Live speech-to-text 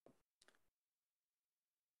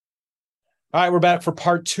All right, we're back for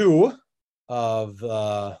part two of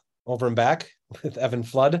Over and Back with Evan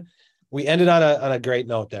Flood. We ended on a great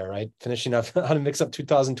note there, right? Finishing up on a mix up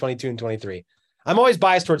 2022 and 23. I'm always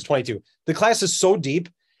biased towards 22. The class is so deep,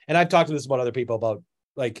 and I've talked to this about other people about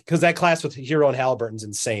because that class with Hero and Halliburton's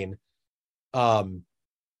insane. But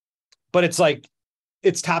it's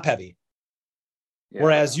it's top heavy. Yeah.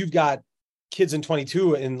 Whereas you've got kids in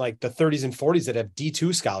 22 in like the 30s and 40s that have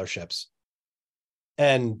D2 scholarships.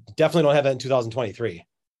 And definitely don't have that in 2023.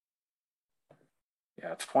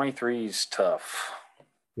 Yeah, 23 is tough.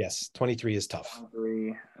 Yes, 23 is tough.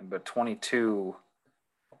 23, but 22,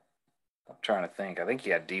 I'm trying to think. I think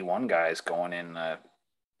you had D1 guys going in the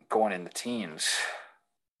teens.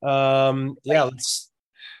 Yeah,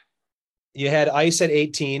 you had Ice at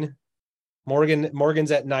 18,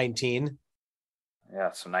 Morgan's at 19.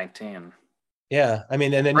 Yeah, so 19. Yeah, I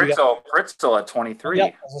mean, and then Fritzl at 23. Yeah,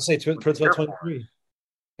 I was gonna say Fritzl at 23.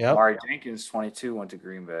 Yeah, Mari Jenkins 22 went to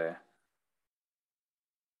Green Bay.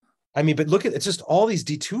 I mean, but look at it's just all these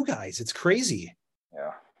D2 guys. It's crazy.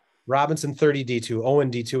 Yeah. Robinson 30 D2, Owen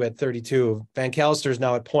D2 at 32. Van Callister's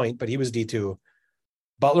now at point, but he was D2.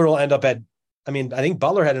 Butler will end up at. I mean, I think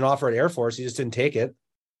Butler had an offer at Air Force. He just didn't take it.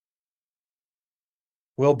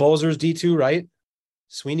 Will Bozer's D2, right?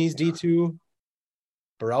 Sweeney's D2.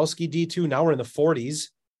 Borowski D2. Now we're in the 40s.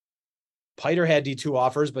 Piter had D2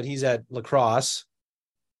 offers, but he's at lacrosse.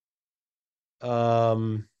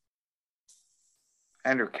 Andrew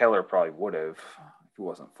Keller probably would have if it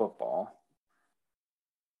wasn't football.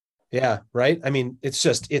 Yeah, right. I mean, it's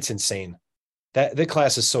insane. That the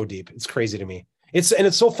class is so deep. It's crazy to me. It's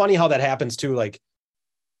so funny how that happens too. Like,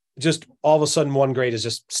 just all of a sudden, one grade is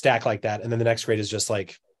just stacked like that, and then the next grade is just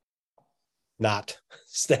like not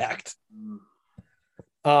stacked.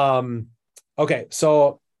 Okay,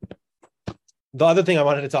 so the other thing I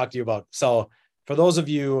wanted to talk to you about. So, for those of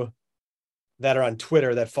you that are on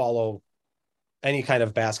Twitter that follow any kind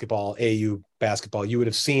of basketball, AU basketball, you would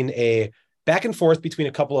have seen a back and forth between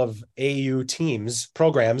a couple of AU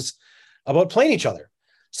programs about playing each other.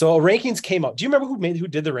 So rankings came up. Do you remember who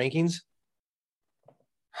did the rankings?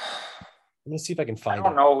 Let me see if I can find it. I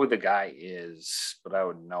don't know who the guy is, but I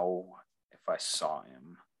would know if I saw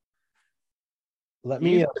him.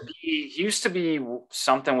 He used to be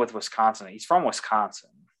something with Wisconsin. He's from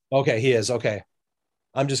Wisconsin. Okay, he is. Okay.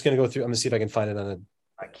 I'm just going to go through. I'm going to see if I can find it on it.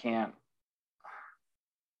 I can't.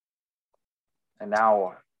 And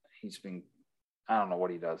now I don't know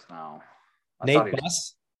what he does now. Nate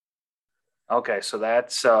Buss. Okay, so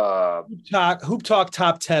that's Hoop Talk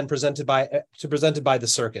Top 10 presented by the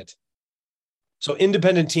circuit. So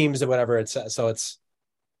independent teams or whatever it's so it's.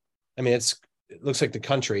 I mean, it looks like the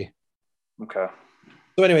country. Okay.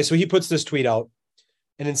 So anyway, so he puts this tweet out,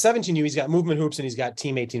 and in 17U he's got Movement Hoops and he's got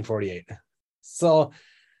Team 1848. So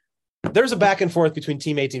there's a back and forth between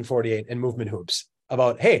Team 1848 and Movement Hoops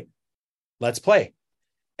about, hey, let's play.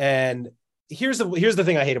 And here's the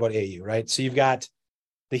thing I hate about AU, right? So you've got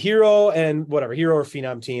the Hero and whatever, Hero or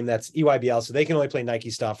Phenom team, that's EYBL, so they can only play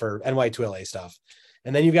Nike stuff or NY2LA stuff.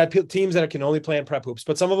 And then you've got teams that can only play in prep hoops,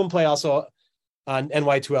 but some of them play also on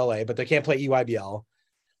NY2LA, but they can't play EYBL.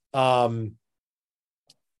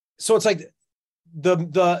 So it's like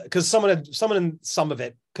because someone in some of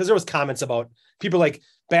it, because there was comments about people like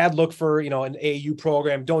bad look for, an AU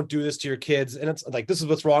program. Don't do this to your kids. And it's like, this is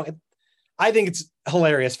what's wrong. I think it's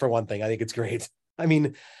hilarious for one thing. I think it's great. I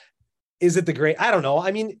mean, is it the great? I don't know.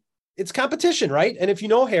 I mean, it's competition, right? And if you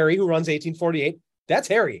know Harry, who runs 1848, that's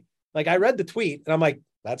Harry. Like, I read the tweet and I'm like,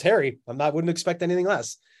 that's Harry. Wouldn't expect anything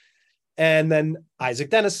less. And then Isaac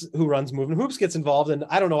Dennis, who runs Moving Hoops, gets involved. And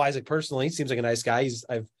I don't know Isaac personally. Seems like a nice guy.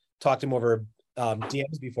 I've talked to him over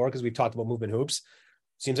DMs before because we've talked about Movement Hoops.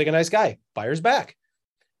 Seems like a nice guy. Fires back.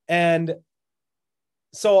 And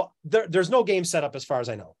so there's no game set up as far as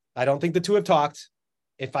I know. I don't think the two have talked.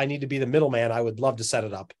 If I need to be the middleman, I would love to set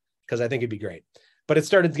it up because I think it'd be great. But it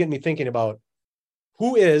started getting me thinking about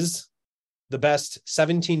who is the best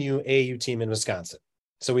 17U AU team in Wisconsin.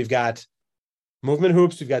 So we've got Movement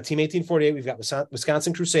Hoops, we've got Team 1848, we've got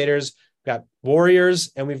Wisconsin Crusaders, we've got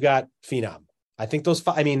Warriors, and we've got Phenom. I think those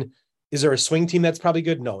five, I mean, is there a swing team that's probably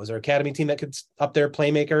good? No. Is there an academy team that could up there,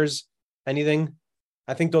 playmakers, anything?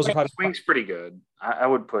 I think those are probably swing's pretty good. I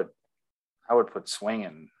would put swing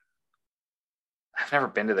in. I've never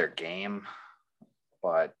been to their game,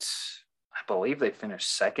 but I believe they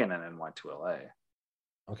finished second in NY2LA.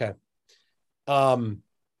 Okay. I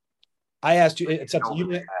asked you, it's up to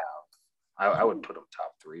you. I would put them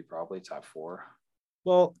top 3, probably top 4.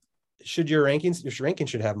 Well, your rankings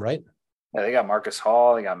should have them, right? Yeah, they got Marcus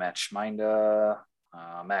Hall, they got Matt Schminda,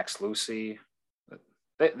 Max Lucy.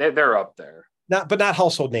 They're up there. not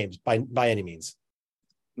household names by any means.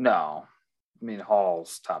 No, I mean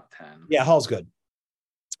Hall's top 10. Yeah, Hall's good.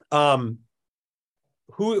 Who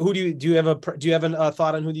do you have a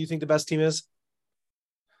thought on who do you think the best team is?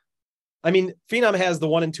 I mean, Phenom has the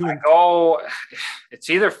 1 and 2. It's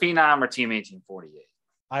either Phenom or Team 1848.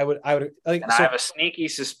 I would like, and so, I have a sneaky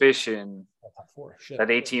suspicion that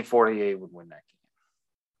 1848 would win that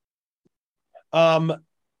game.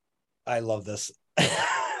 I love this.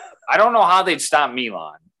 I don't know how they'd stop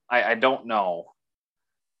Milan. I don't know.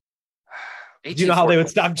 Do you know how they would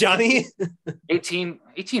stop Johnny?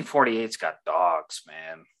 1848's got dogs,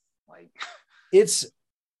 man. Like it's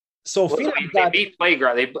so they beat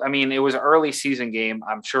Playground. It was an early season game.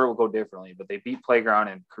 I'm sure it will go differently, but they beat Playground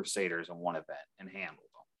and Crusaders in one event and handled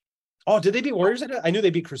them. Oh, did they beat Warriors? I knew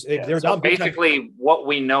they beat Crusaders. Yeah, they were so down basically what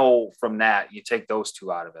we know from that, you take those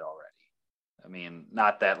two out of it already. I mean,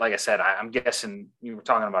 not that, like I said, I'm guessing you were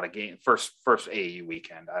talking about a game first AAU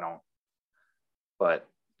weekend. I don't, but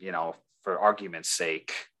for argument's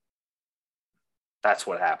sake, that's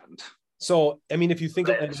what happened. So, I mean, if you think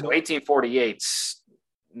of 1848's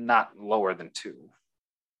not lower than 2.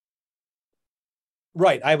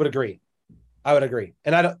 Right. I would agree.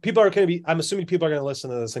 And I'm assuming people are going to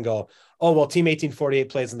listen to this and go, oh, well, Team 1848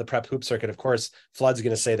 plays in the prep hoop circuit. Of course, Flood's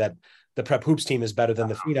going to say that the prep hoops team is better than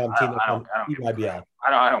the Phenom team. I don't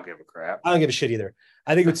give a crap. I don't give a shit either.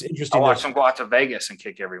 I think it's interesting. I'll watch them go out to Vegas and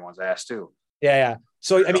kick everyone's ass too. Yeah.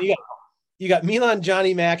 So, I mean, you got Milan,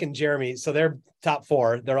 Johnny, Mac, and Jeremy. So they're top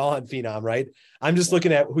 4. They're all on Phenom, right? I'm just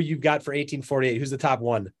looking at who you've got for 1848. Who's the top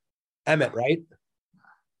 1? Emmett, right?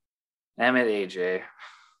 Emmett, AJ.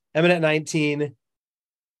 Emmett at 19.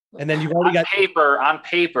 And then you've already got on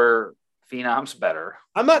paper, Phenom's better.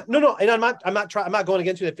 I'm not going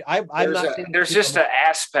against you. There's just an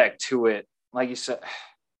aspect to it. Like you said,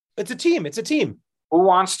 it's a team. Who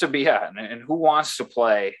wants to be at and who wants to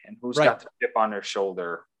play and who's got the chip on their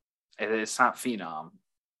shoulder. It's not Phenom.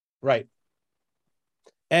 Right.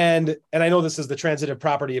 And I know this is the transitive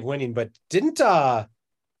property of winning, but didn't I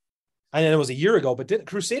know it was a year ago, but didn't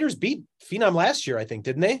Crusaders beat Phenom last year, I think,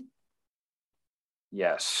 didn't they?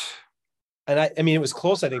 Yes. And I mean, it was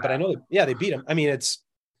close, I think, but I know they beat him. I mean,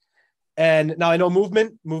 and now I know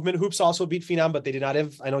movement hoops also beat Phenom, but they did not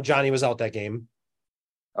have, I know Johnny was out that game.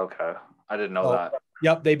 Okay. I didn't know that.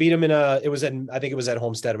 Yep. They beat him I think it was at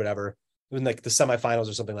Homestead or whatever. It was like the semifinals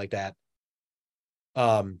or something like that.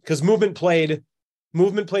 Because movement beat the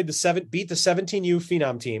 17U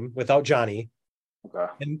Phenom team without Johnny.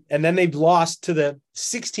 Okay. And then they lost to the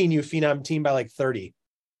 16U Phenom team by like 30.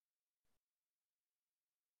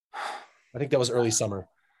 I think that was early summer.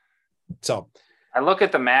 So I look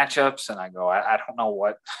at the matchups and I go, I don't know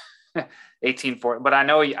what 1840, but I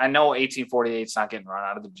know 1848's not getting run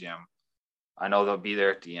out of the gym. I know they'll be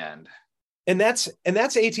there at the end. And that's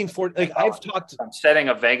 1840. Like I'm setting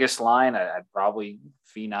a Vegas line. I'd probably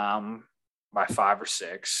Phenom by 5 or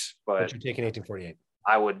 6, but you're taking 1848.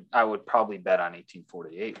 I would probably bet on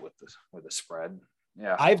 1848 with the spread.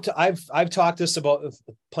 Yeah. I've talked this about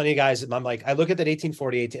plenty of guys. I'm like, I look at that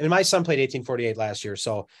 1848 and my son played 1848 last year.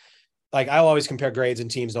 So like, I'll always compare grades and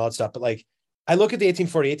teams and all that stuff. But like, I look at the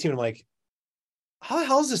 1848 team and I'm like, how the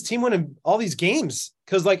hell is this team winning all these games?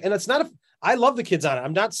 Cause like, and it's not, I love the kids on it.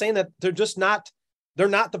 I'm not saying that they're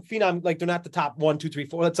not the Phenom, like they're not the top 1, 2, 3,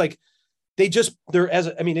 4. It's like,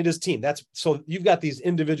 it is team. So you've got these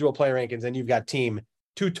individual player rankings and you've got team,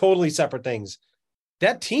 2 totally separate things.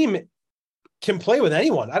 That team can play with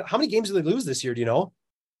anyone. How many games did they lose this year? Do you know?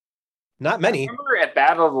 Not many. I remember at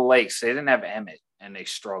Battle of the Lakes, they didn't have Emmett and they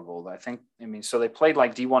struggled. So they played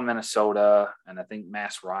like D1 Minnesota and I think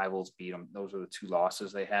Mass Rivals beat them. Those were the 2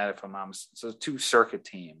 losses they had, if I'm not mistaken. So 2 circuit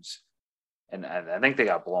teams. And I think they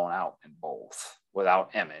got blown out in both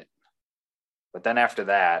without Emmett. But then after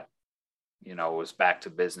that, it was back to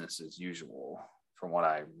business as usual from what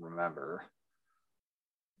I remember.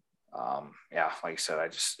 Like I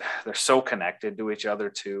said, they're so connected to each other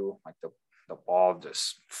too. Like the ball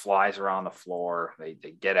just flies around the floor. They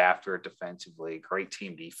get after it defensively. Great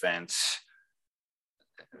team defense.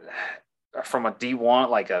 From a D1,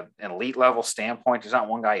 like an elite level standpoint, there's not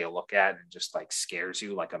one guy you look at and just like scares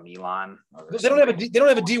you like a Milan. They don't have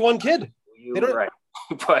a D1 kid. Right.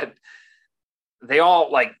 But they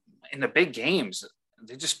all, like, in the big games,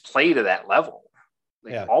 they just play to that level.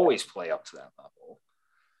 They always play up to that level.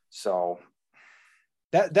 So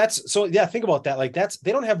think about that. Like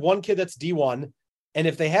they don't have one kid that's D1. And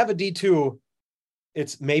if they have a D2,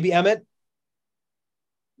 it's maybe Emmett.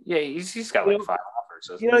 Yeah, he's got like 5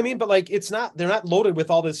 offers. You know what I mean? But like they're not loaded with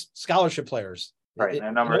all this scholarship players. Right.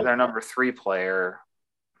 Their number 3 player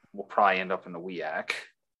will probably end up in the WEAC.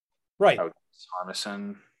 Right.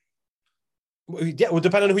 Armisen. Yeah, well,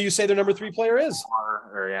 depending on who you say their number 3 player is.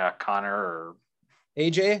 Connor or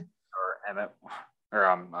AJ or Emmett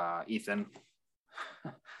or Ethan.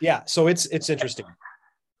 Yeah, so it's interesting.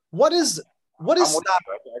 What is stop?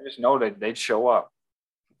 I just know that they'd show up.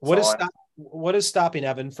 What is stopping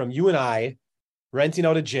Evan from you and I renting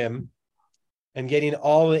out a gym and getting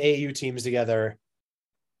all the AU teams together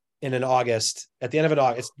in an August at the end of an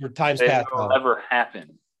August? Your time's passed. It'll never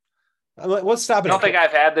happen. What's stopping I don't think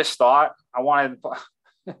I've had this thought. I wanted.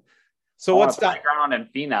 So what's Playground and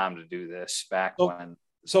Phenom to do this back when.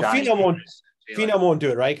 So Phenom won't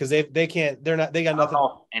do it, right? Because they can't. They're not. They got nothing.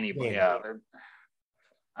 Anybody? Yeah.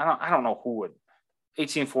 I don't know who would.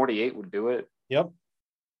 1848 would do it. Yep.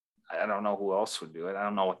 I don't know who else would do it. I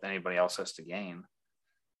don't know what anybody else has to gain.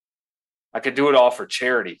 I could do it all for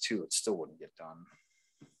charity too. It still wouldn't get done.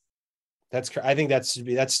 I think that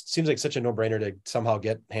seems like such a no-brainer to somehow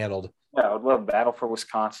get handled. Yeah, I would love Battle for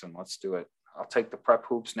Wisconsin. Let's do it. I'll take the Prep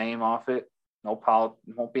Hoops name off it.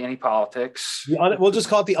 Won't be any politics. We'll just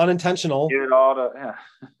call it the unintentional. Give it all to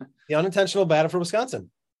the unintentional Battle for Wisconsin.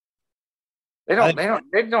 They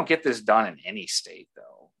don't get this done in any state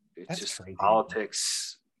though. It's just crazy.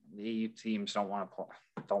 Politics. The EU teams don't want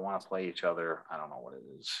to play each other. I don't know what it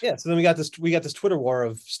is. Yeah. So then we got this Twitter war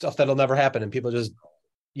of stuff that'll never happen, and people just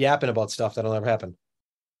yapping about stuff that'll never happen.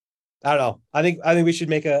 I don't know. I think we should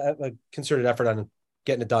make a concerted effort on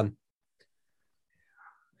getting it done.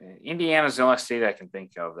 Indiana's the only state I can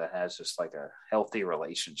think of that has just like a healthy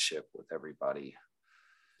relationship with everybody.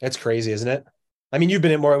 It's crazy, isn't it? I mean, you've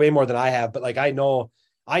been in way more than I have, but like I know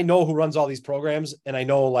who runs all these programs, and I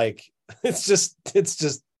know like it's just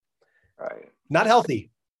right. Not healthy.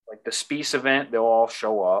 Like the Spiece event, they'll all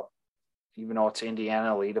show up, even though it's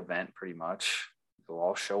Indiana elite event, pretty much. They'll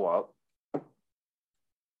all show up.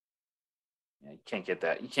 Yeah, you can't get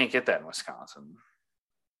that. You can't get that in Wisconsin.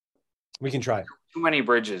 We can try. Too many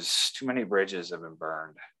bridges have been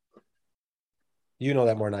burned. You know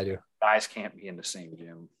that more than I do. Guys can't be in the same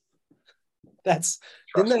gym. That's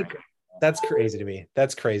crazy to me.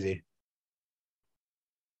 That's crazy.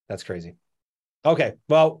 Okay.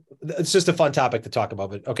 Well, it's just a fun topic to talk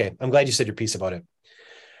about, but okay. I'm glad you said your piece about it.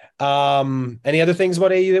 Any other things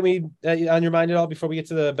about AU that on your mind at all before we get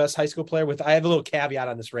to the best high school player? I have a little caveat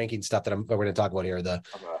on this ranking stuff that we're going to talk about here. The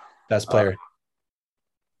best player.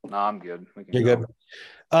 No, I'm good. You're good.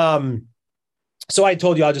 So I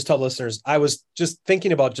told you, I'll just tell listeners, I was just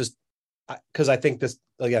thinking about because I think this,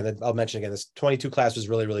 again, I'll mention again, this 22 class was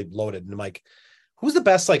really, really loaded. And I'm like, who's the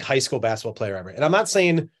best like high school basketball player ever? And I'm not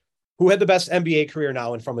saying who had the best NBA career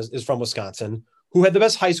now and is from Wisconsin, who had the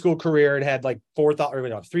best high school career and had like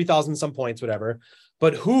 3,000 some points, whatever.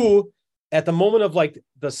 But who at the moment of like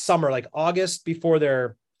the summer, like August before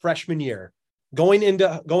their freshman year, going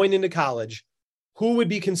into college, who would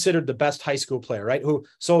be considered the best high school player, right?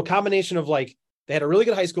 So a combination of like, they had a really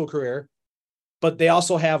good high school career, but they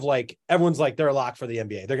also have like, everyone's like, they're a lock for the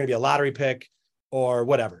NBA. They're going to be a lottery pick or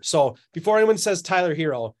whatever. So before anyone says Tyler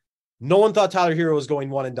Hero, no one thought Tyler Hero was going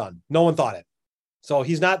one and done. No one thought it. So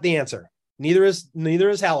he's not the answer. Neither is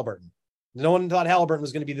Halliburton. No one thought Halliburton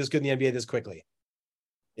was going to be this good in the NBA this quickly.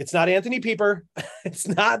 It's not Anthony Pieper. It's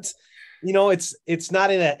not, it's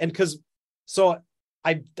not in that. And so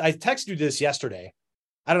I texted you this yesterday.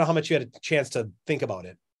 I don't know how much you had a chance to think about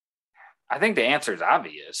it. I think the answer is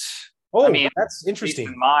obvious. Oh, I mean, that's interesting.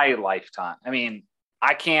 In my lifetime. I mean,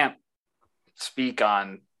 I can't speak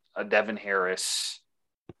on a Devin Harris,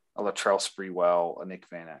 a Latrell Sprewell, a Nick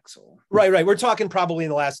Van Exel. Right. We're talking probably in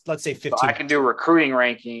the last, let's say 15. So I can do recruiting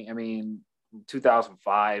ranking. I mean,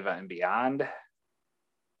 2005 and beyond.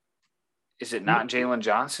 Is it not Jalen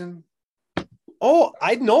Johnson? Oh,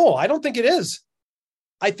 I don't think it is.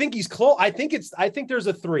 I think he's close. I think there's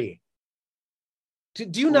a 3.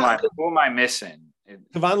 Do you not? Who am I missing?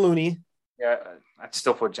 Kevon Looney. Yeah, I'd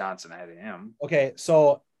still put Johnson ahead of him. Okay,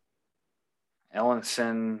 so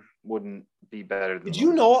Ellenson wouldn't be better than. Did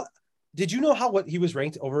you know what he was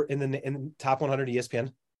ranked over in the top 100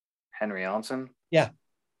 ESPN? Henry Ellenson? Yeah.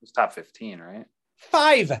 He's top 15, right?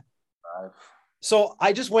 5. So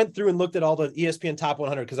I just went through and looked at all the ESPN top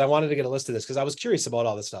 100 because I wanted to get a list of this because I was curious about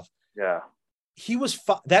all this stuff. Yeah. He was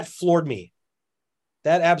that floored me.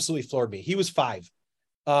 That absolutely floored me. He was 5.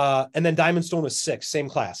 And then Diamond Stone was 6, same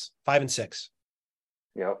class, 5 and 6.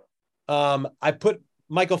 Yep. I put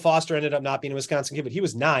Michael Foster ended up not being a Wisconsin kid, but he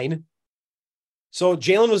was 9. So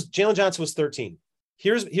Jalen Johnson was 13.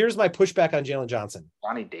 Here's my pushback on Jalen Johnson.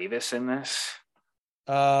 Johnny Davis in this?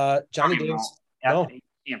 Johnny Davis. No. He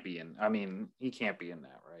can't be in. I mean, he can't be in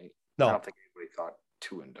that, right? No. I don't think anybody thought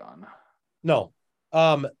 2 and done. No.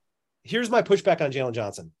 Here's my pushback on Jalen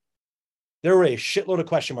Johnson. There were a shitload of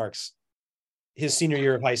question marks his senior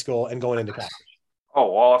year of high school and going into college.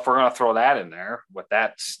 Oh, well, if we're going to throw that in there,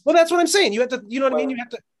 that's what I'm saying. You have to, you know what I mean? You have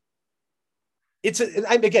to.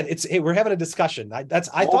 We're having a discussion. I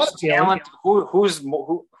thought of talent.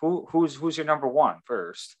 Who's your number one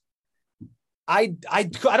first? I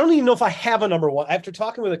don't even know if I have a number one after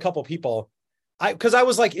talking with a couple people. Because I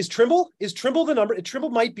was like, is Trimble the number? Trimble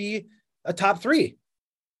might be a top 3.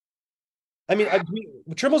 I mean,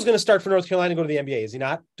 Trimble's going to start for North Carolina and go to the NBA. Is he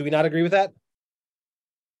not? Do we not agree with that?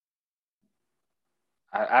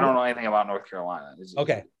 I don't know anything about North Carolina.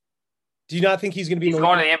 Okay. Do you not think he's going to be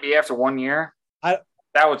going to the NBA after 1 year?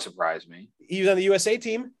 That would surprise me. He was on the USA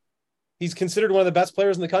team. He's considered one of the best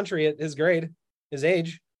players in the country at his grade, his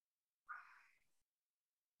age.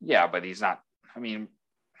 Yeah, but he's not. I mean,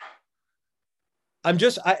 it's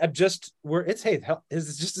just a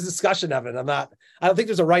discussion of it. I don't think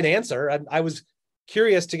there's a right answer. I was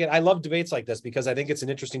curious I love debates like this because I think it's an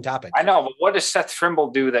interesting topic. I know, but what does Seth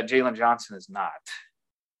Trimble do that Jalen Johnson is not?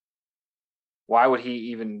 Why would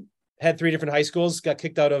he even had 3 different high schools, got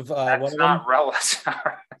kicked out of that's one of not them? Relevant.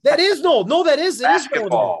 That is that is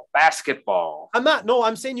basketball. Basketball.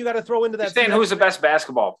 I'm saying you got to throw into that. You're saying who's the best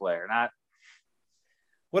basketball player, not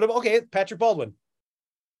what about Patrick Baldwin.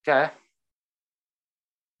 Okay.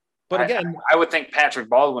 But again, I would think Patrick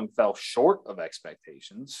Baldwin fell short of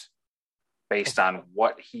expectations based on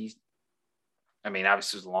what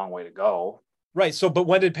obviously there's a long way to go. Right. So, but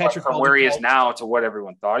when did Patrick from where he is now to what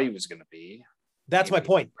everyone thought he was going to be? That's my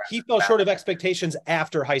point. He fell short of expectations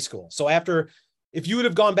after high school. So if you would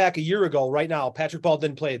have gone back a year ago, right now, Patrick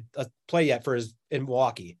Baldwin didn't play yet in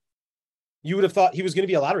Milwaukee. You would have thought he was going to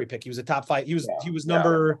be a lottery pick. He was a top 5. He was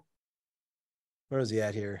number. Where is he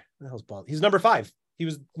at here? What the hell's Baldwin? He's number 5. He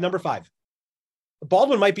was number 5.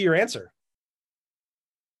 Baldwin might be your answer.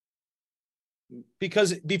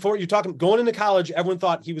 Because before you're talking going into college, everyone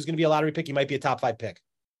thought he was going to be a lottery pick. He might be a top 5 pick.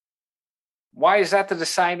 Why is that the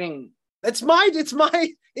deciding? It's my.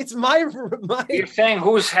 You're saying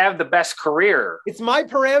who's have the best career. It's my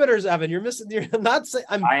parameters, Evan. You're missing. You're not saying.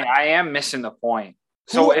 I am missing the point.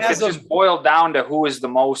 So if it's just boiled down to who is the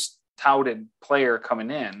most touted player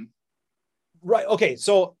coming in, right? Okay,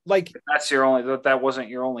 so that wasn't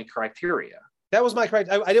your only criteria. That was my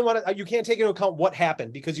criteria. I didn't want to. You can't take into account what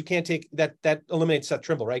happened because you can't take that. That eliminates Seth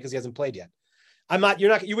Trimble, right? Because he hasn't played yet.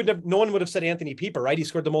 You wouldn't have. No one would have said Anthony Pieper, right? He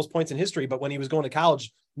scored the most points in history, but when he was going to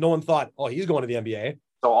college, no one thought, oh, he's going to the NBA.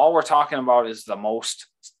 So all we're talking about is the most.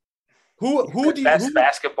 Who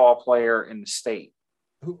basketball player in the state?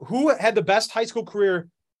 Who had the best high school career,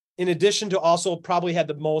 in addition to also probably had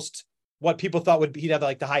the most what people thought he'd have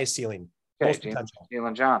like the highest ceiling. Okay,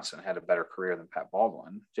 Jalen Johnson had a better career than Pat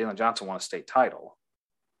Baldwin. Jalen Johnson won a state title.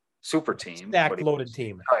 Super team. Stacked loaded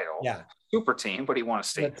team. Title. Yeah. Super team, but he won a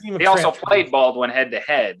state. He also played Baldwin head to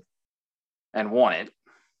head and won it.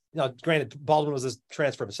 Now, granted, Baldwin was a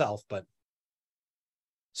transfer himself, but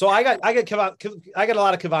so I got a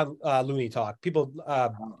lot of Kevon Looney talk. A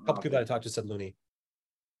couple people that I talked to said Looney.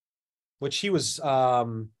 Which he was that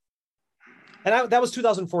was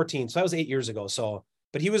 2014, so that was 8 years ago. So,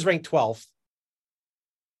 but he was ranked 12th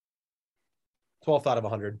out of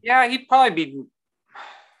 100. Yeah, he'd probably be.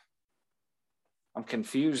 I'm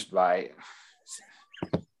confused by.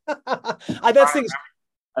 That's things.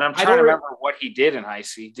 And I'm trying to remember what he did in high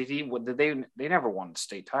school. They never won the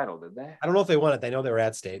state title, did they? I don't know if they won it. They know they were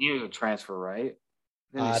at state. You transfer, right?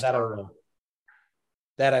 That I don't know.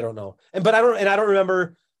 That I don't know.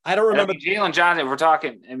 I don't remember. Jalen Johnson, if we're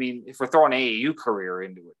talking, if we're throwing AAU career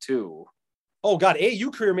into it too. Oh God,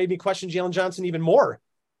 AAU career made me question Jalen Johnson even more.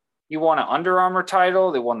 He won an Under Armour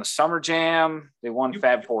title. They won the Summer Jam. They won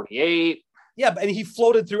Fab 48. Yeah, and he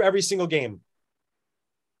floated through every single game.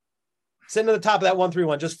 Sitting at the top of that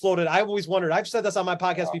 1-3-1, just floated. I've always wondered. I've said this on my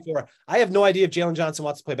podcast before. I have no idea if Jalen Johnson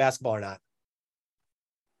wants to play basketball or not.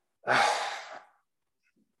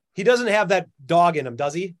 He doesn't have that dog in him,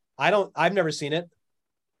 does he? I've never seen it.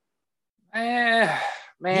 Man.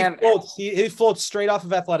 He floats straight off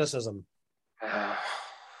of athleticism.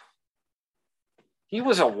 He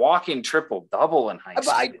was a walking triple-double in high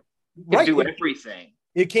school. He could do everything.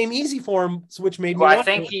 It came easy for him, which made me. I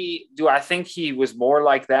think he was more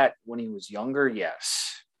like that when he was younger?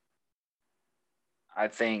 Yes. You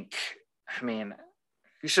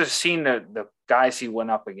should have seen the guys he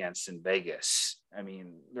went up against in Vegas.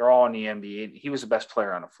 They're all in the NBA. He was the best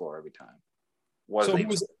player on the floor every time.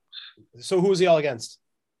 So who was he all against?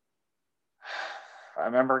 I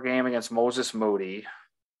remember a game against Moses Moody.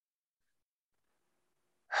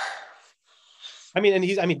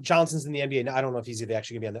 Johnson's in the NBA. I don't know if he's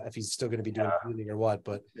actually going to be if he's still going to be doing anything or what,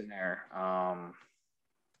 but in there.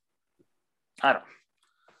 I don't.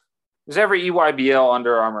 Because every EYBL,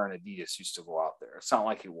 Under Armour, and Adidas used to go out there. It's not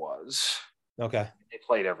like it was. Okay. They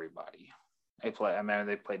played everybody. They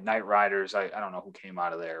played Knight Riders. I don't know who came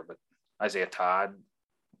out of there, but Isaiah Todd.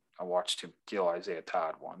 I watched him kill Isaiah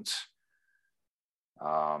Todd once.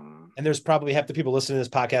 And there's probably half the people listening to this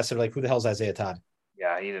podcast that are like, who the hell is Isaiah Todd?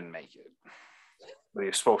 Yeah, he didn't make it. But he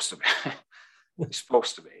was supposed to be. He's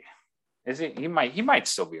supposed to be. Is he? He might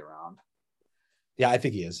still be around. Yeah, I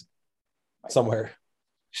think he is. Somewhere.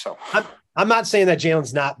 So I'm not saying that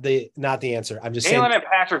Jalen's not the answer. I'm just saying Jalen and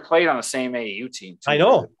Patrick played on the same AAU team too. I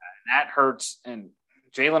know. And that hurts. And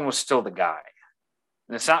Jalen was still the guy.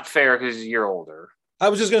 And it's not fair because he's a year older. I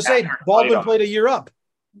was just gonna say Baldwin played a year up.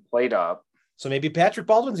 Played up. So maybe Patrick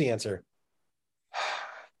Baldwin's the answer.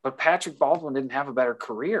 But Patrick Baldwin didn't have a better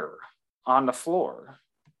career on the floor.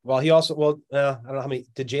 Well, he also I don't know how many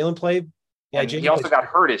did Jalen play? Yeah, he also got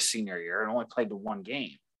hurt his senior year and only played the one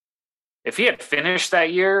game. If he had finished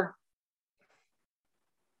that year,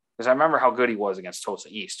 because I remember how good he was against Tulsa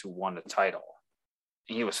East, who won the title.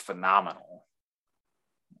 He was phenomenal.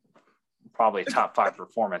 Probably a top 5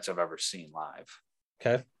 performance I've ever seen live.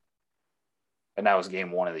 Okay. And that was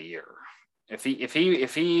game 1 of the year. If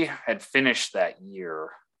he had finished that year,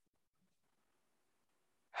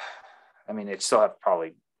 I mean, they'd still have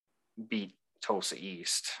probably beat Tulsa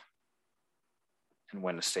East and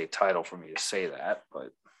win the state title for me to say that.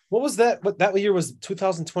 But what was that? What that year was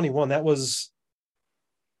 2021. That was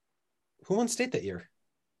who won state that year?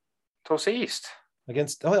 Tulsa East.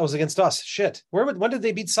 That was against us. Shit. When did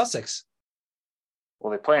they beat Sussex?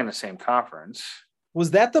 Well, they play in the same conference.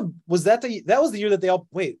 Was that the year that they all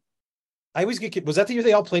wait? I always was that the year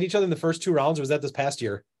they all played each other in the first 2 rounds, or was that this past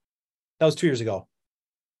year? That was 2 years ago.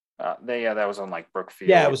 That was on like Brookfield.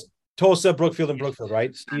 Yeah, it was Tulsa, Brookfield, and Brookfield,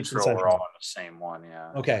 right? Each and Central were all on the same one,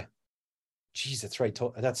 yeah. Okay. Jeez, that's right.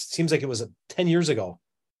 That seems like it was 10 years ago.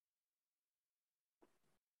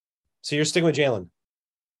 So you're sticking with Jalen?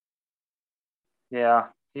 Yeah,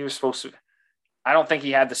 he was supposed to. I don't think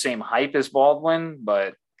he had the same hype as Baldwin,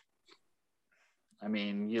 but I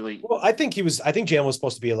mean, I think Jalen was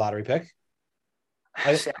supposed to be a lottery pick.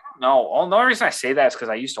 I don't know. The only reason I say that is because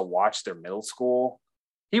I used to watch their middle school.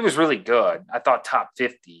 He was really good. I thought top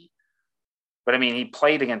 50. But I mean, he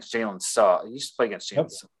played against Jalen Suh. He used to play against Jalen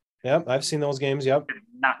Suh. Yep, I've seen those games. Yep. Did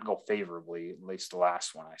not go favorably, at least the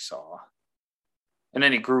last one I saw. And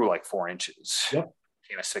then he grew like 4 inches. Yep.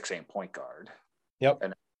 Became a 6'8" point guard. Yep.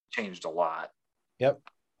 And it changed a lot. Yep.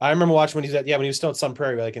 I remember watching when he was still at Sun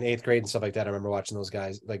Prairie, like in 8th grade and stuff like that. I remember watching those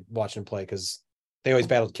guys, like watching him play because they always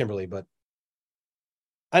battled Kimberly. But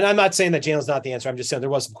and I'm not saying that Jalen's not the answer. I'm just saying there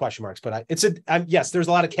was some question marks. But yes, there's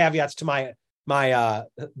a lot of caveats to my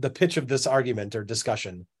the pitch of this argument or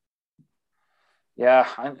discussion. Yeah,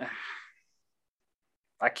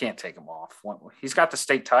 I can't take him off. He's got the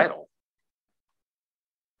state title.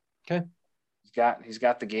 Okay. He's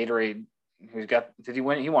got the Gatorade. Did he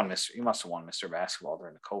win? He must have won Mr. Basketball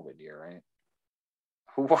during the COVID year, right?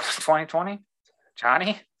 Who won 2020?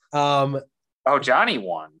 Johnny? Johnny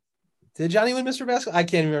won. Did Johnny win Mr. Basketball? I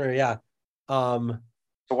can't remember. Yeah. So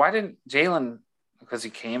why didn't Jalen? Because he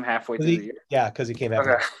came halfway through the year. Yeah, because he came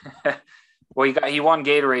halfway. Okay. Well, he won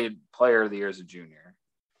Gatorade Player of the Year as a junior.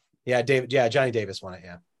 Yeah, Johnny Davis won it.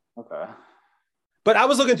 Yeah. Okay. But I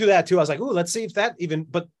was looking through that too. I was like, "Ooh, let's see if that even."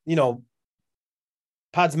 But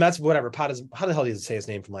Podzimski, whatever. How the hell did he say his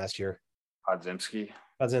name from last year? Podzimski.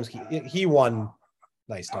 He won.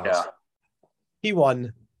 Nice dogs. Yeah. He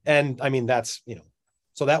won, and I mean that's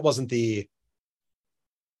so that wasn't the.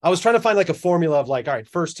 I was trying to find like a formula of like, all right,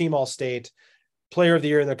 first team All State, Player of the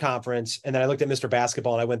Year in their conference, and then I looked at Mr.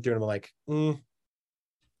 Basketball and I went through and I'm like,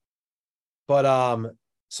 But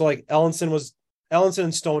so like Ellenson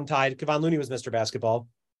and Stone tied. Kevon Looney was Mr. Basketball.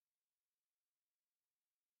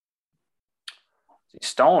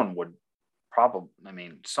 Stone would probably. I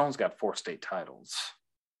mean, Stone's got 4 state titles,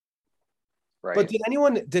 right? But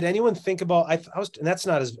did anyone think about? I was, and that's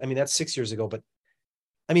not as. I mean, that's 6 years ago. But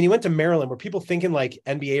I mean, he went to Maryland. Were people thinking like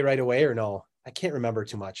NBA right away or no? I can't remember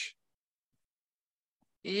too much.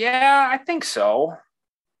 Yeah, I think so.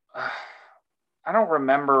 I don't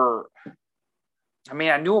remember. I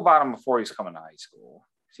mean, I knew about him before he was coming to high school.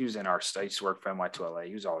 He was in our stuff. He used to work for NY2LA.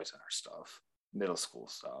 He was always in our stuff, middle school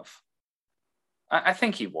stuff. I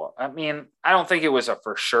think he was. I mean, I don't think it was a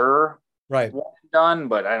for sure right done,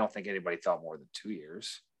 but I don't think anybody thought more than 2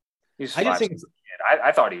 years.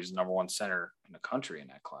 I thought he was the number 1 center in the country in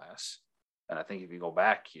that class. And I think if you go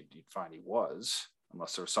back, you'd find he was,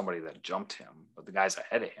 unless there was somebody that jumped him. But the guys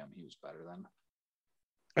ahead of him, he was better than.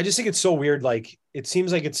 I just think it's so weird. Like, it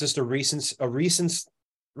seems like it's just a recency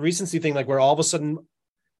thing, like where all of a sudden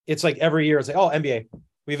it's like every year it's like, oh, NBA.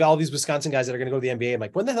 We have all these Wisconsin guys that are going to go to the NBA. I'm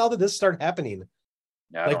like, when the hell did this start happening?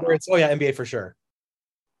 Yeah, Like where it's, oh yeah, NBA for sure.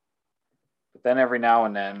 But then every now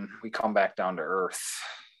and then we come back down to earth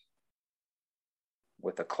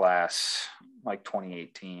with a class like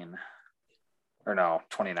 2018 or no,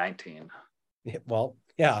 2019. Yeah, well,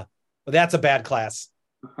 yeah, but that's a bad class.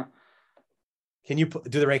 Can you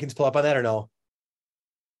do the rankings pull up on that or no?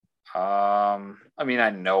 I mean, I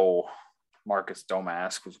know Marcus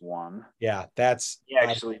Domask was one. Yeah, that's he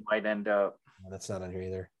actually might end up. That's not on here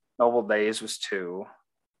either. Noble Days was 2.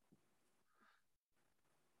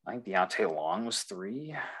 I think Deontay Long was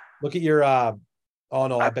 3. Look at your oh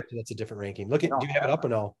no, I bet you that's a different ranking. Look at, do you have it up or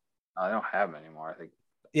no? No, I don't have them anymore. I think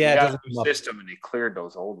yeah, it got doesn't a system and they cleared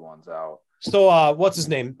those old ones out. So what's his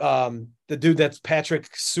name? The dude that's Patrick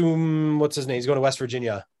Soom, what's his name? He's going to West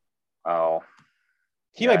Virginia. Oh.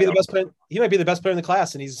 He might be the best player. He might be the best player in the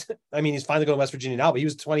class. And he's finally going to West Virginia now, but he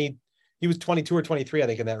was 22 or 23, I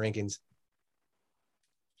think, in that rankings.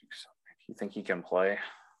 You think he can play?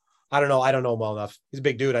 I don't know. I don't know him well enough. He's a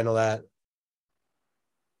big dude. I know that.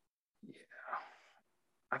 Yeah.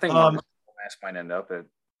 I think Marcus Domask might end up at.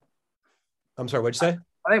 I'm sorry, what'd you say?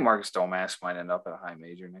 I think Marcus Domask might end up at a high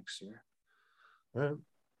major next year. All right.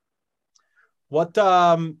 What?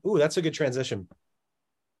 Ooh, that's a good transition.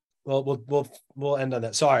 Well, we'll end on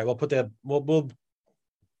that. Sorry, we'll put we'll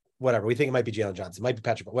whatever. We think it might be Jalen Johnson, it might be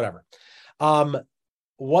Patrick, but whatever.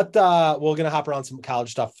 We're gonna hop around some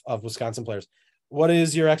college stuff of Wisconsin players. What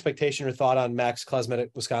is your expectation or thought on Max Klesmet at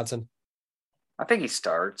Wisconsin? I think he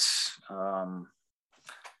starts. The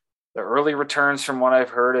early returns from what I've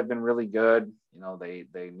heard have been really good. You know, they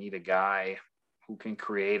need a guy who can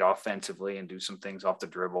create offensively and do some things off the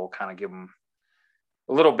dribble, kind of give them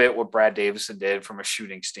a little bit what Brad Davison did from a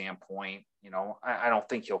shooting standpoint. You know, I don't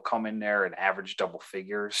think he'll come in there and average double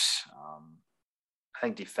figures. I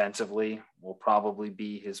think defensively will probably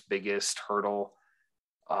be his biggest hurdle.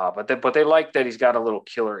 But they like that he's got a little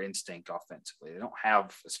killer instinct offensively. They don't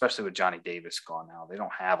have, especially with Johnny Davis gone now, they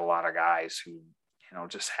don't have a lot of guys who, you know,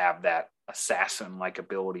 just have that assassin-like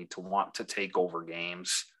ability to want to take over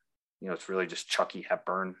games. You know, it's really just Chucky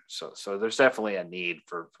Hepburn. So there's definitely a need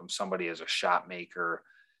from somebody as a shot maker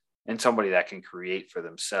and somebody that can create for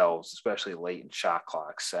themselves, especially late in shot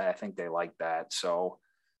clocks. I think they like that. So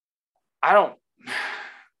I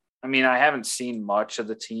haven't seen much of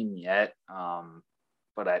the team yet,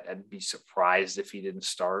 but I'd be surprised if he didn't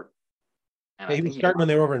start. And he was starting when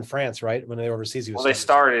they were over in France, right? When they were overseas, he was. Well, they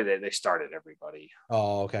started everybody.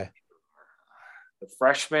 Oh, okay. The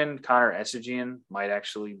freshman Connor Esigian might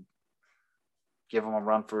actually give him a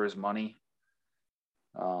run for his money.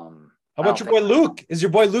 How about your boy Luke? Is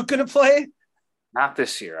your boy Luke going to play? Not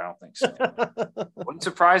this year. I don't think so. Wouldn't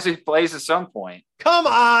surprise if he plays at some point. Come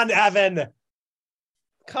on, Evan.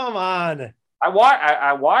 Come on.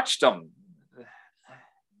 I watched him.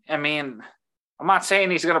 I mean, I'm not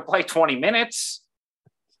saying he's going to play 20 minutes.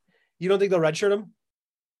 You don't think they'll redshirt him?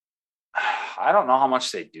 I don't know how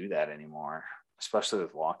much they do that anymore, especially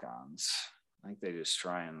with walk-ons. I think they just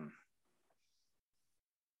try and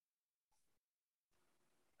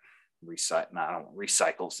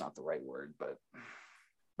recycle is not the right word, but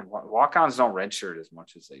walk-ons don't redshirt as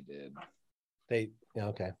much as they did.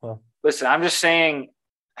 Okay. Well, listen, I'm just saying,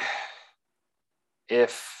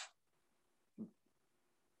 if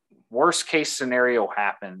worst case scenario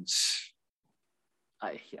happens,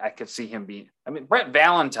 I could see him being. I mean, Brett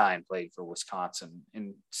Valentine played for Wisconsin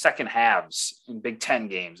in second halves in Big Ten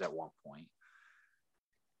games at one point.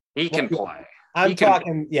 He can play. I'm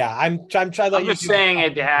talking. Yeah, I'm trying to. I'm just saying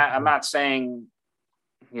it. I'm not saying,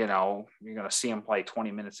 you know, you're going to see him play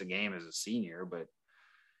 20 minutes a game as a senior, but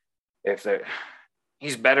if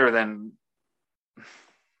he's better than.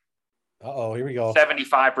 Here we go.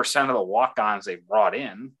 75% of the walk-ons they brought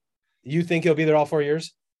in. You think he'll be there all 4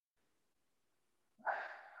 years?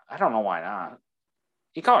 I don't know why not.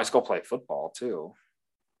 He can always go play football too.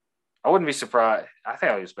 I wouldn't be surprised. I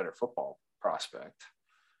think he was a better football prospect.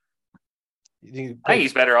 I think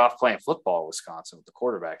he's better off playing football in Wisconsin with the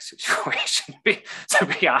quarterback situation, to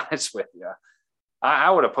be honest with you.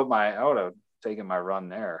 I would have taken my run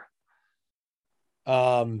there.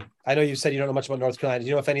 I know you said you don't know much about North Carolina. Do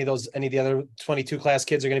you know if any of the other 22 class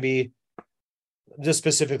kids are going to be just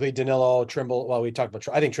specifically Danilo, Trimble? Well, we talked about,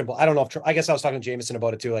 I think Trimble. I don't know if, I guess I was talking to Jameson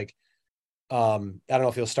about it too. Like, I don't know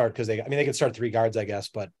if he'll start because they could start 3 guards, I guess,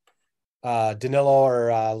 but Danilo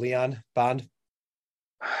or Leon Bond.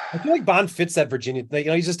 I feel like Bond fits that Virginia. You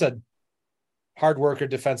know, he's just a hard worker,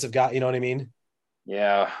 defensive guy. You know what I mean?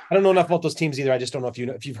 Yeah. I don't know enough about those teams either. I just don't know if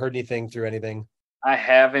you've heard anything through anything. I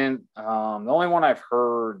haven't. The only one I've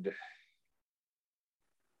heard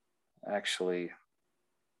Actually,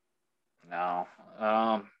 no.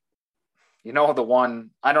 The one,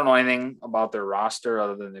 I don't know anything about their roster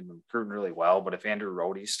other than they've been recruiting really well. But if Andrew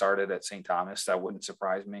Rohde started at St. Thomas, that wouldn't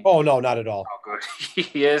surprise me. Oh, no, not at all. How good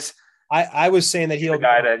he is. I was saying that he'll be the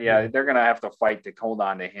guy that, they're going to have to fight to hold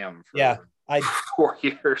on to him for 4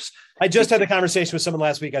 years. I just had the conversation with someone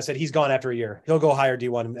last week. I said he's gone after a year. He'll go higher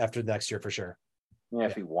D1 after next year for sure. Yeah,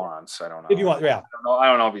 if he wants. I don't know. If you want, yeah. I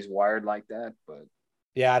don't know if he's wired like that, but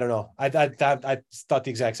yeah, I don't know. I thought the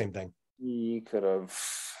exact same thing. He could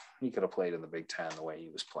have played in the Big Ten the way he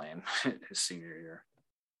was playing his senior year.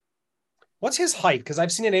 What's his height? Because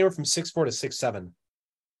I've seen it anywhere from 6'4" to 6'7".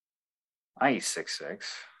 I think he's 6'6". Okay.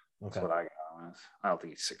 That's what I got on it. I don't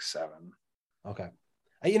think he's 6'7". Okay.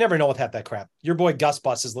 You never know with that crap. Your boy Gus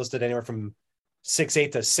Bus is listed anywhere from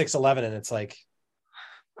 6'8" to 6'11", and it's like,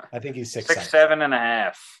 I think he's 6'7" and a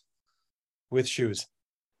half with shoes.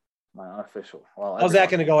 My unofficial. Well, how's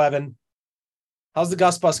that going to go, Evan? How's the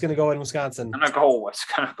Gus Bus going to go in Wisconsin? It's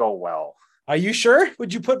going to go well. Are you sure?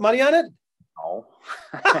 Would you put money on it? No.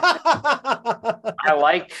 I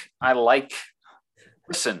like.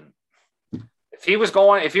 Listen, if he would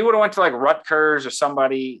have went to like Rutgers or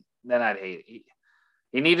somebody, then I'd hate it.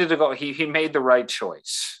 He needed to go. He made the right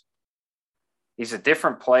choice. He's a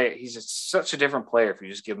different player. Such a different player if you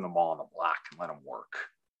just give him the ball on the block and let him work.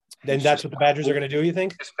 Then that's what the Badgers are going to do, you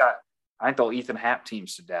think? I think they'll Ethan Happ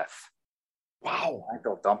teams to death. Wow. I think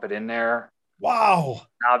they'll dump it in there. Wow.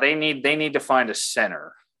 Now they need to find a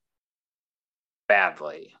center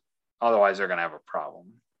badly. Otherwise, they're going to have a problem.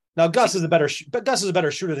 Now Gus is a better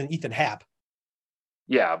shooter than Ethan Happ.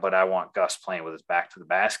 Yeah, but I want Gus playing with his back to the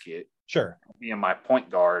basket. Sure. Being my point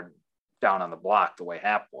guard down on the block the way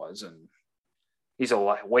Happ was, and he's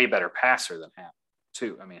a way better passer than Happ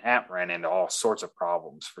too. I mean, Happ ran into all sorts of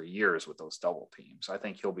problems for years with those double teams. I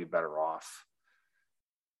think he'll be better off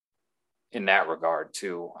in that regard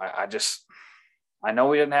too. I know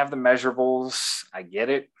we didn't have the measurables. I get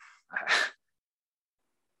it.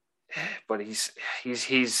 But he's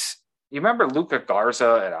you remember Luka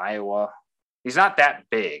Garza at Iowa? He's not that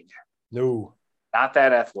big. No. Not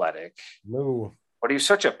that athletic. No. But he was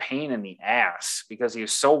such a pain in the ass because he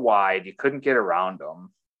was so wide, you couldn't get around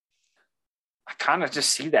him. I kind of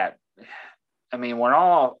just see that. I mean, when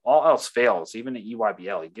all else fails, even at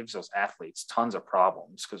EYBL, he gives those athletes tons of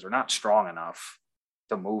problems because they're not strong enough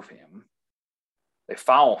to move him. They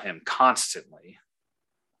foul him constantly.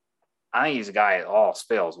 I think he's a guy at all else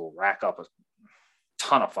fails will rack up a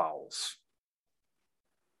ton of fouls.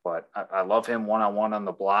 But I love him one-on-one on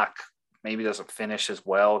the block. Maybe doesn't finish as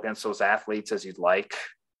well against those athletes as you'd like.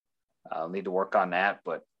 I'll need to work on that.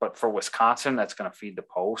 But for Wisconsin, that's going to feed the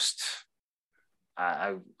post.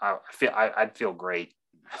 I'd feel great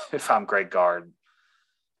if I'm Greg Gard,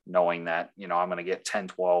 knowing that, I'm going to get 10,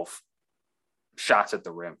 12 shots at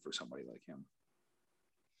the rim for somebody like him.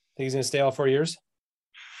 Think he's going to stay all 4 years?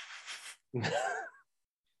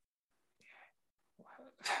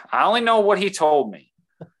 I only know what he told me.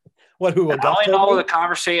 I only know the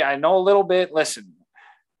conversation. I know a little bit. Listen,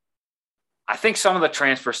 I think some of the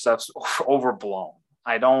transfer stuff's overblown.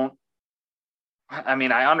 I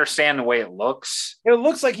understand the way it looks. It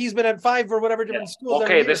looks like he's been at 5 or whatever different schools.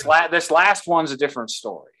 Okay, this last one's a different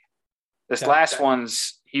story.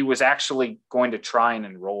 He was actually going to try and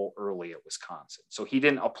enroll early at Wisconsin. So he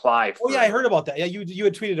didn't apply. I heard about that. Yeah, you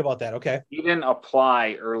had tweeted about that. Okay. He didn't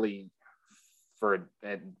apply early for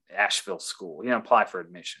an Asheville school. He didn't apply for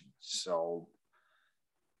admission. So,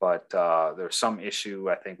 but there's some issue,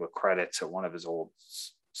 I think, with credits at one of his old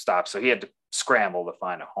stops. So he had to scramble to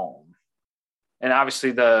find a home. And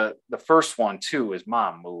obviously the first one too, his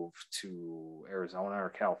mom moved to Arizona or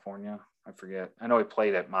California. I forget. I know he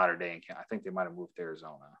played at Mater Dei. I think they might have moved to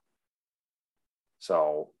Arizona.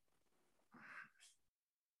 So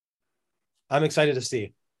I'm excited to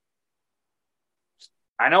see.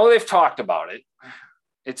 I know they've talked about it.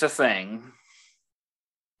 It's a thing.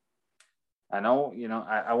 I know,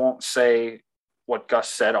 I won't say what Gus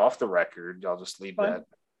said off the record. I'll just leave that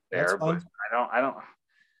there. But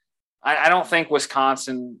I don't think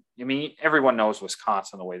Wisconsin, everyone knows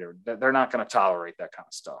Wisconsin the way they're not going to tolerate that kind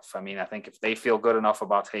of stuff. I think if they feel good enough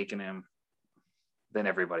about taking him, then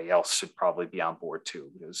everybody else should probably be on board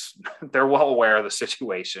too, because they're well aware of the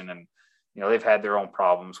situation. And, they've had their own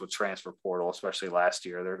problems with transfer portal, especially last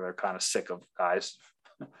year. They're kind of sick of guys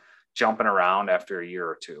jumping around after a year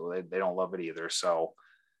or two. They don't love it either. So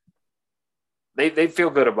they feel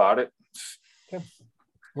good about it. Okay.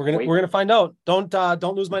 We're gonna find out.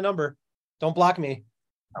 Don't lose my number. Don't block me.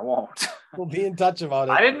 I won't. We'll be in touch about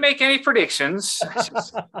it. I didn't make any predictions. I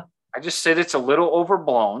just, I, just, said it's a little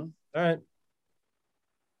overblown. All right.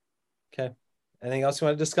 Anything else you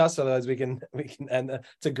want to discuss? Otherwise, we can end.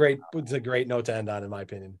 It's a great note to end on, in my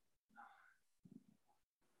opinion.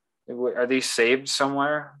 Are these saved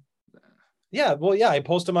somewhere? Yeah, well, yeah, I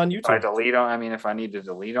post them on YouTube. If I delete them, I mean, if I need to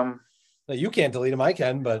delete them, no, you can't delete them. I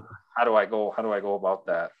can, but how do I go about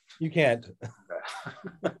that? You can't.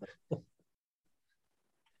 Okay.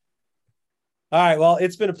 All right. Well,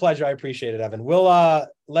 it's been a pleasure. I appreciate it, Evan. We'll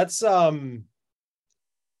let's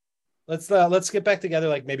get back together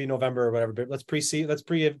like maybe November or whatever. But let's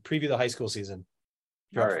preview the high school season.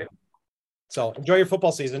 All right. So enjoy your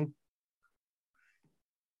football season.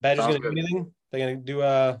 Badgers gonna do anything? They're gonna do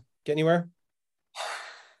get anywhere?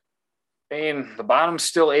 I mean, the bottom's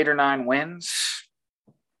still 8 or 9 wins.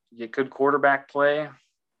 Get good quarterback play.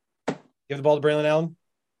 Give the ball to Braylon Allen.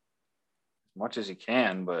 As much as he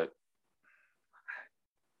can, but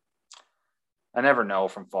I never know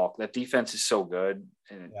from Falk. That defense is so good.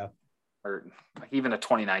 And or even a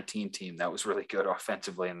 2019 team that was really good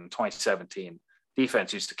offensively, and in 2017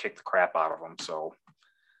 defense used to kick the crap out of them. So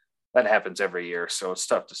that happens every year. So it's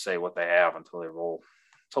tough to say what they have until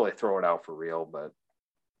they throw it out for real. But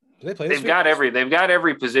do they play they've got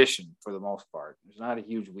every position for the most part. There's not a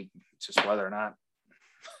huge weakness. It's just whether or not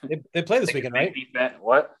they play this weekend, right?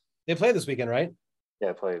 What? They play this weekend, right? Yeah,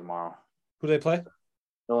 they play tomorrow. Who do they play?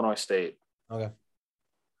 Illinois State. Okay.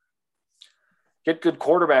 Get good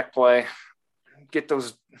quarterback play. Get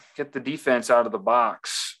the defense out of the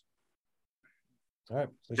box. All right.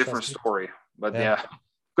 Different story. But yeah,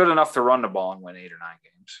 good enough to run the ball and win 8 or 9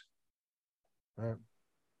 games. All right.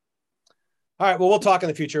 All right. Well, we'll talk in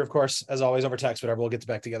the future, of course, as always, over text, whatever. We'll get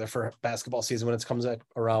back together for basketball season when it comes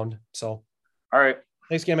around. So, all right.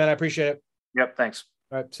 Thanks again, man. I appreciate it. Yep. Thanks.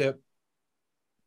 All right. See you.